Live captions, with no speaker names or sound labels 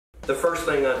The first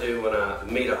thing I do when I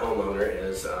meet a homeowner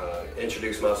is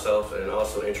introduce myself and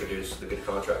also introduce the Good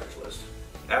Contractors List.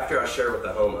 After I share with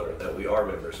the homeowner that we are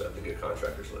members of the Good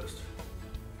Contractors List,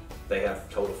 they have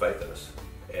total faith in us,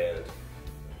 and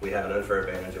we have an unfair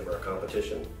advantage over our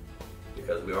competition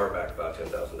because we are backed by a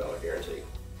 $10,000 guarantee,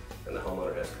 and the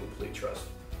homeowner has complete trust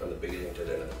from the beginning to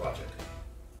the end of the project.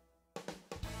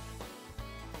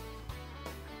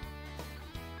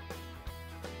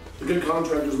 The Good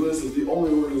Contractors List is the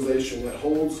only organization that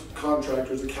holds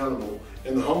contractors accountable,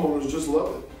 and the homeowners just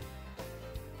love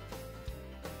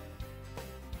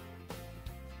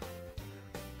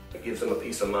it. It gives them a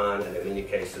peace of mind, and in many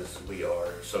cases we are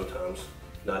sometimes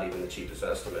not even the cheapest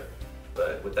estimate.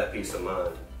 But with that peace of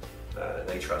mind,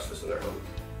 they trust us in their home.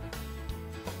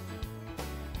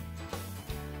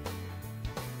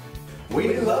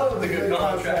 We love the Good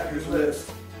Contractors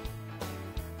List.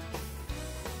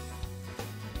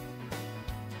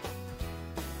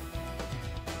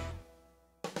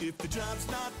 If the job's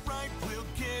not right, we'll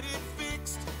get it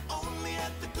fixed. Only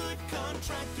at the Good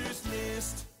Contractors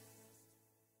List.